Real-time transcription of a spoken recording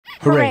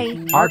Hooray!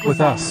 Art with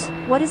us!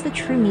 What is the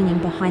true meaning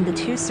behind the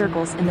two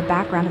circles in the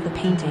background of the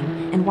painting,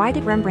 and why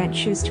did Rembrandt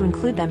choose to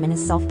include them in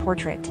his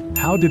self-portrait?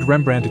 How did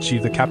Rembrandt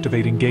achieve the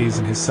captivating gaze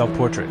in his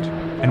self-portrait?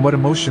 And what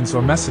emotions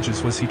or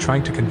messages was he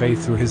trying to convey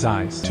through his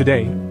eyes?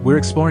 Today, we're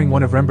exploring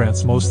one of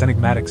Rembrandt's most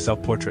enigmatic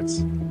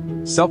self-portraits.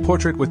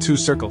 Self-portrait with two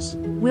circles.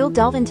 We'll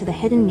delve into the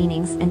hidden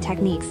meanings and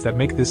techniques that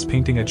make this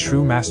painting a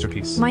true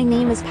masterpiece. My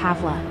name is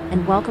Pavla,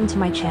 and welcome to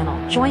my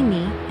channel. Join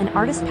me, an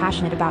artist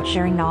passionate about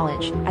sharing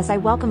knowledge, as I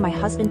welcome my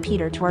husband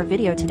Peter to our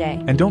video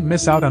today. And don't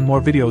miss out on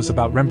more videos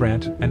about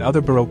Rembrandt and other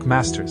Baroque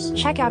masters.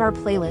 Check out our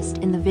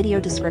playlist in the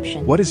video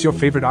description. What is your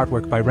favorite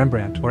artwork by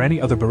Rembrandt or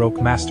any other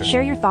Baroque master?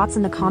 Share your thoughts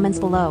in the comments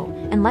below,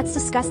 and let's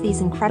discuss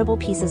these incredible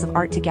pieces of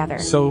art together.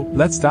 So,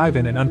 let's dive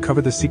in and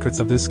uncover the secrets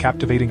of this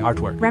captivating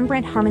artwork.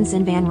 Rembrandt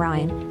Hermansen van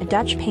Rijn, a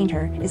Dutch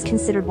painter, is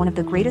considered one of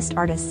the greatest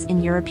artists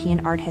in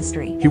European art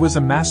history. He was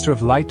a master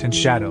of light and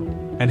shadow,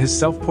 and his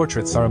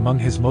self-portraits are among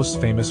his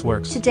most famous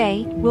works.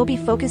 Today, we'll be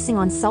focusing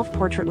on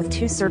Self-Portrait with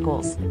Two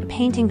Circles, a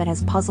painting that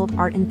has puzzled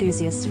art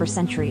enthusiasts for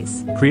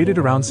centuries. Created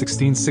around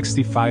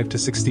 1665 to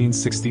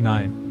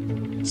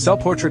 1669,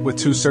 Self-Portrait with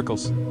Two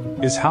Circles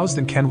is housed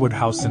in Kenwood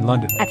House in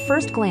London. At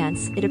first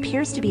glance, it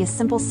appears to be a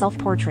simple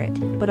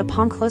self-portrait, but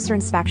upon closer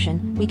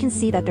inspection, we can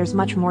see that there's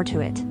much more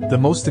to it. The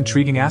most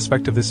intriguing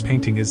aspect of this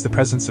painting is the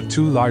presence of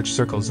two large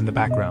circles in the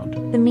background.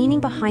 The meaning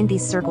behind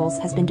these circles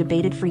has been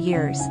debated for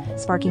years,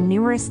 sparking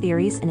numerous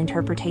theories and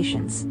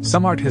interpretations.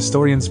 Some art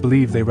historians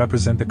believe they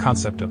represent the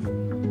concept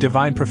of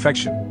divine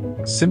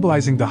perfection,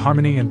 symbolizing the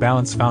harmony and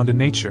balance found in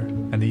nature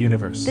and the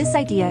universe. This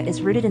idea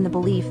is rooted in the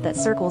belief that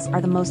circles are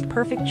the most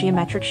perfect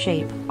geometric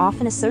shape,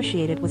 often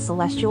associated with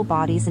celestial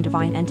bodies and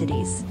divine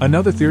entities.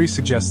 Another theory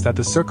suggests that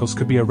the circles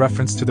could be a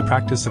reference to the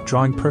practice of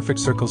drawing perfect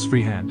circles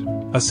freehand,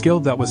 a skill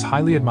that was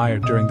highly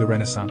admired during the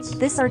Renaissance.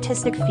 This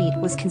artistic feat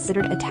was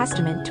considered a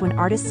testament to an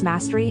artist's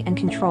mastery and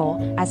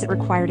control, as it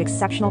required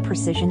exceptional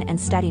precision and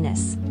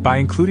steadiness. By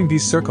including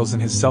these circles in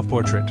his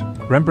self-portrait,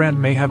 Rembrandt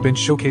may have been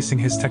showcasing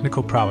his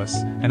technical prowess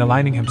and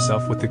aligning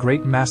himself with the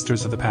great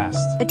masters of the past.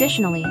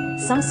 Additionally,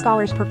 some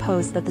scholars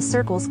propose that the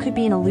circles could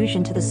be an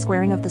allusion to the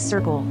squaring of the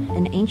circle,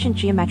 an ancient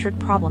geometric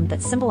problem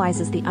that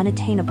symbolizes the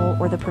unattainable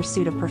or the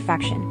pursuit of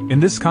perfection. In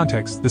this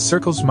context, the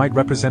circles might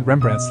represent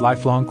Rembrandt's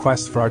lifelong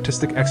quest for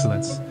artistic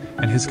excellence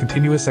and his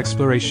continuous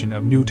exploration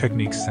of new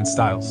techniques and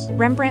styles.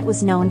 Rembrandt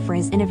was known for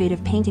his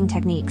innovative painting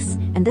techniques,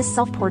 and this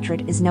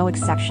self-portrait is no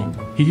exception.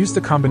 He used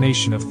a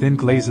combination of thin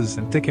glazes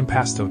and thick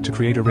impasto to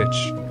create a rich,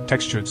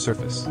 textured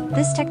surface.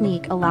 This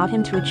technique allowed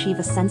him to achieve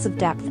a sense of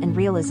depth and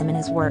realism in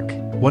his work.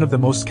 One of the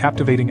most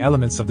captivating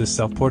elements of this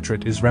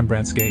self-portrait is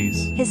Rembrandt's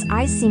gaze. His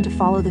eyes seem to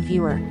follow the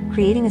viewer,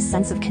 creating a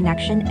sense of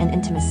connection and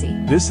intimacy.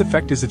 This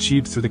effect is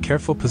achieved through the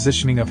careful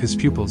positioning of his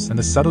pupils and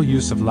the subtle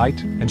use of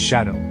light and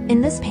shadow.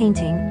 In this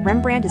painting,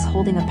 Rembrandt is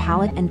holding a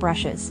palette and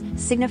brushes,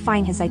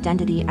 signifying his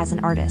identity as an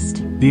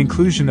artist. The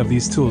inclusion of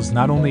these tools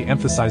not only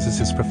emphasizes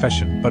his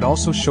profession but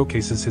also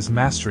showcases his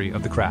mastery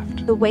of the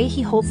craft. The way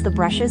he holds the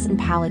brushes and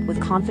palette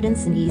with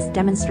confidence and ease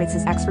demonstrates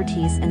his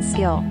expertise and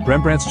skill.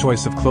 Rembrandt's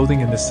choice of clothing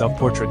in this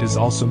self-portrait is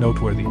also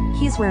noteworthy.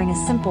 He is wearing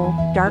a simple,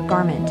 dark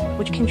garment,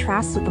 which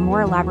contrasts with the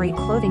more elaborate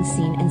clothing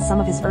seen in some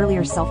of his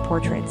earlier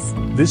self-portraits.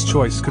 This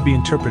choice could be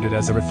interpreted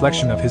as a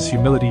reflection of his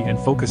humility and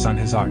focus on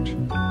his art,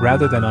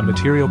 rather than on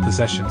material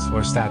possessions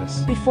or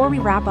status. Before we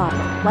wrap up,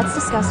 let's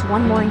discuss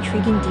one more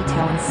intriguing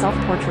detail in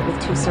Self-Portrait with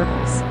Two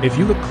Circles. If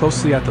you look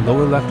closely at the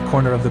lower left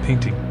corner of the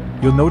painting,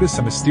 you'll notice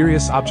a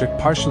mysterious object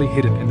partially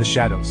hidden in the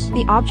shadows.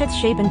 The object's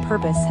shape and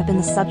purpose have been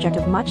the subject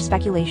of much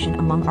speculation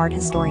among art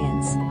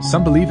historians.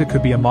 Some believe it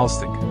could be a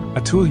maulstick,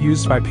 a tool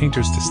used by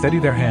painters to steady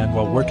their hand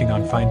while working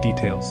on fine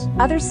details.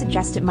 Others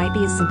suggest it might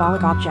be a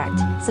symbolic object,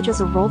 such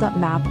as a rolled-up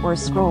map or a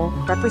scroll,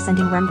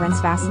 representing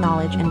Rembrandt's vast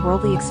knowledge and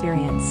worldly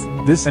experience.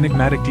 This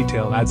enigmatic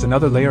detail adds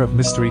another layer of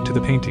mystery to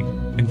the painting,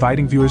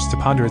 inviting viewers to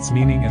ponder its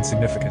meaning and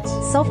significance.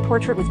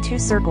 Self-Portrait with Two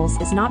Circles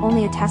is not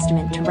only a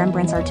testament to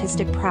Rembrandt's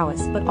artistic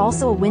prowess but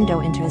also a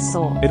window into his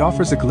soul. It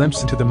offers a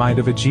glimpse into the mind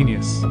of a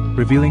genius,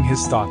 revealing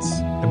his thoughts,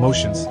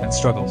 emotions, and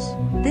struggles.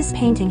 This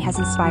painting has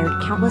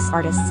inspired countless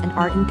artists and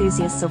art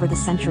enthusiasts over the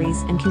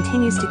centuries and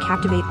continues to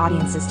captivate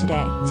audiences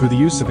today. Through the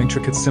use of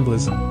intricate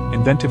symbolism,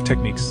 inventive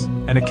techniques,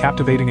 and a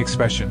captivating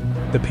expression,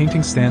 the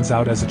painting stands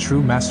out as a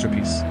true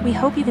masterpiece. We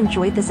hope you've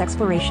enjoyed this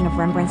exploration of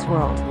Rembrandt's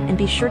world, and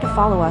be sure to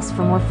follow us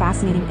for more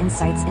fascinating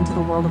insights into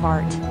the world of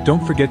art.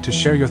 Don't forget to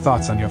share your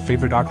thoughts on your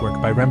favorite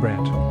artwork by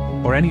Rembrandt,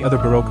 or any other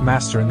Baroque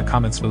master in the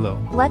comments below.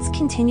 Let's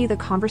continue the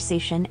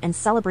conversation and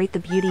celebrate the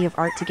beauty of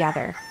art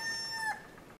together.